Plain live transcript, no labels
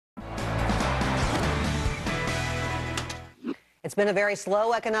It's been a very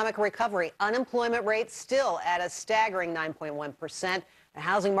slow economic recovery. Unemployment rate still at a staggering 9.1%. A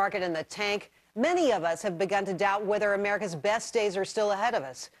housing market in the tank. Many of us have begun to doubt whether America's best days are still ahead of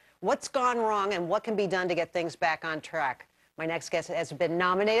us. What's gone wrong and what can be done to get things back on track? My next guest has been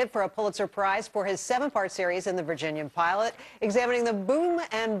nominated for a Pulitzer Prize for his 7-part series in the Virginian Pilot, examining the boom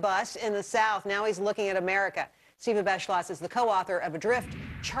and bust in the South. Now he's looking at America. Steve Beschloss is the co-author of Adrift,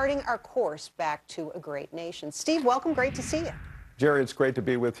 charting our course back to a great nation. Steve, welcome. Great to see you. Gerri, it's great to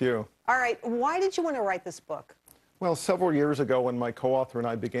be with you. All right. Why did you want to write this book? Well, several years ago when my co-author and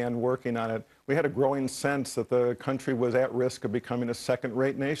I began working on it, we had a growing sense that the country was at risk of becoming a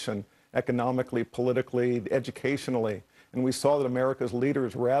second-rate nation, economically, politically, educationally. And we saw that America's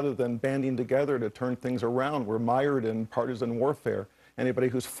leaders, rather than banding together to turn things around, were mired in partisan warfare. Anybody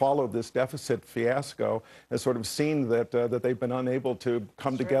who's followed this deficit fiasco has sort of seen that they've been unable to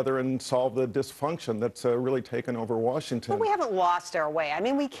come together and solve the dysfunction that's really taken over Washington. But we haven't lost our way. I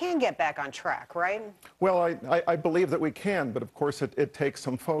mean, we can get back on track, right? Well, I believe that we can, but of course it takes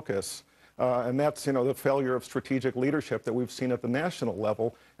some focus. And that's, the failure of strategic leadership that we've seen at the national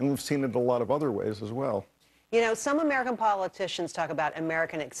level, and we've seen it in a lot of other ways as well. Some American politicians talk about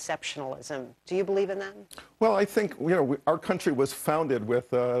American exceptionalism. Do you believe in that? Well, I think, our country was founded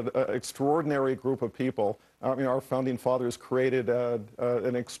with an extraordinary group of people. Our founding fathers created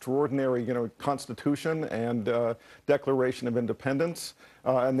an extraordinary, Constitution and Declaration of Independence.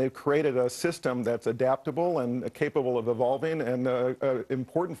 And they've created a system that's adaptable and capable of evolving and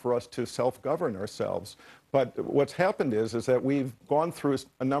important for us to self-govern ourselves. But what's happened is that we've gone through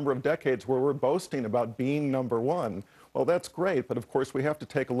a number of decades where we're boasting about being number one. Well, that's great, but of course we have to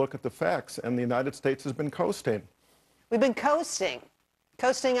take a look at the facts, and the United States has been coasting. We've been coasting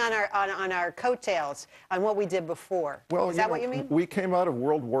on our coattails on what we did before. Well, is that what you mean? We came out of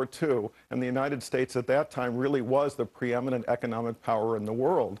World War II, and the United States at that time really was the preeminent economic power in the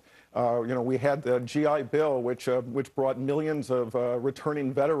world. We had the GI Bill, which brought millions of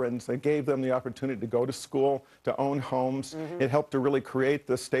returning veterans. It gave them the opportunity to go to school, to own homes. It helped to really create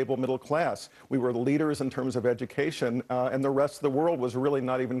the stable middle class. We were the leaders in terms of education, and the rest of the world was really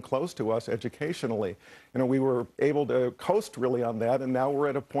not even close to us educationally. We were able to coast really on that, and now we're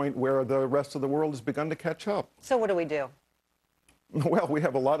at a point where the rest of the world has begun to catch up. So what do we do? Well, we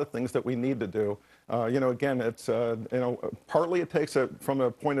have a lot of things that we need to do. Again, it's, partly it takes from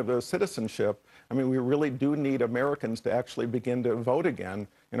a point of citizenship. I mean, we really do need Americans to actually begin to vote again.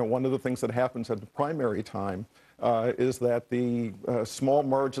 One of the things that happens at the primary time is that the small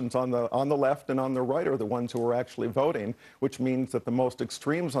margins on the left and on the right are the ones who are actually voting, which means that the most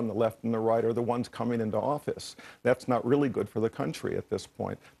extremes on the left and the right are the ones coming into office. That's not really good for the country at this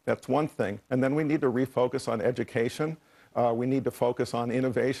point. That's one thing. And then we need to refocus on education. We need to focus on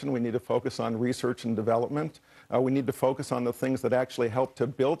innovation. We need to focus on research and development. We need to focus on the things that actually help to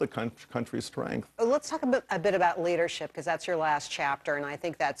build the country's strength. Let's talk a bit about leadership, because that's your last chapter, and I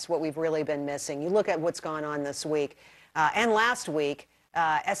think that's what we've really been missing. You look at what's gone on this week and last week.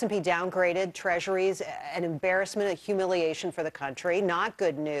 S&P downgraded treasuries, an embarrassment, a humiliation for the country, not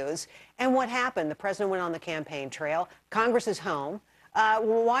good news. And what happened? The president went on the campaign trail. Congress is home.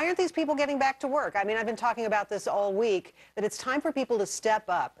 Why aren't these people getting back to work? I mean, I've been talking about this all week, that it's time for people to step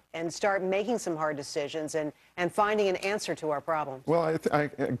up and start making some hard decisions and finding an answer to our problems. Well, I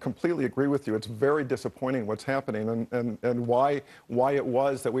completely agree with you. It's very disappointing what's happening and why it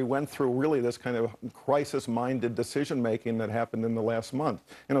was that we went through really this kind of crisis-minded decision-making that happened in the last month.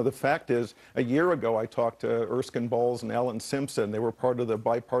 The fact is, a year ago I talked to Erskine Bowles and Alan Simpson. They were part of the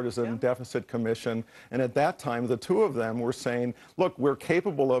Bipartisan Deficit Commission, and at that time the two of them were saying, look, we're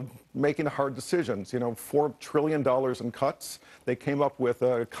capable of making hard decisions. $4 trillion in cuts. They came up with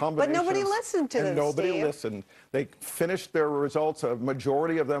a combination. But nobody listened to them, and nobody Steve. listened. They finished their results. A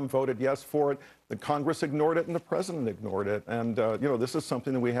majority of them voted yes for it. The Congress ignored it, and the president ignored it. And, this is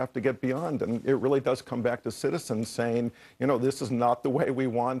something that we have to get beyond. And it really does come back to citizens saying, this is not the way we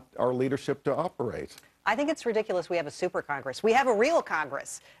want our leadership to operate. I think it's ridiculous we have a super Congress. We have a real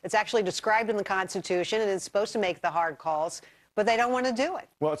Congress. It's actually described in the Constitution, and it's supposed to make the hard calls. But they don't want to do it.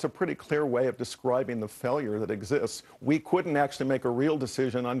 Well, it's a pretty clear way of describing the failure that exists. We couldn't actually make a real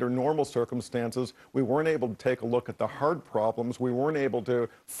decision under normal circumstances. We weren't able to take a look at the hard problems. We weren't able to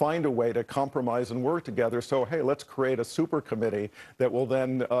find a way to compromise and work together. So, hey, let's create a super committee that will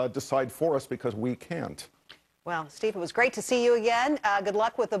then decide for us, because we can't. Well, Steve, it was great to see you again. Good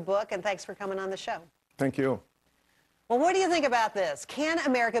luck with the book, and thanks for coming on the show. Thank you. Well, what do you think about this? Can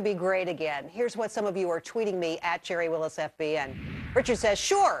America be great again? Here's what some of you are tweeting me at Gerri Willis FBN. Richard says,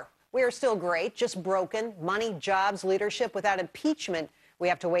 sure, we are still great, just broken. Money, jobs, leadership. Without impeachment, we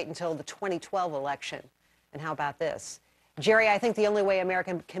have to wait until the 2012 election. And how about this? Gerri, I think the only way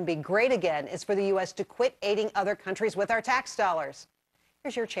America can be great again is for the U.S. to quit aiding other countries with our tax dollars.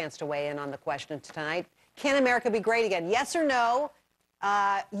 Here's your chance to weigh in on the question tonight. Can America be great again? Yes or no?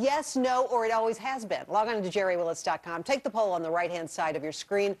 Yes, no, or it always has been. Log on to GerriWillis.com. Take the poll on the right-hand side of your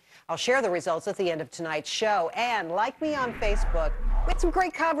screen. I'll share the results at the end of tonight's show. And like me on Facebook, we had some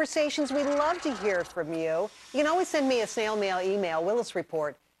great conversations. We'd love to hear from you. You can always send me a snail mail email,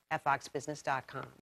 willisreport@foxbusiness.com.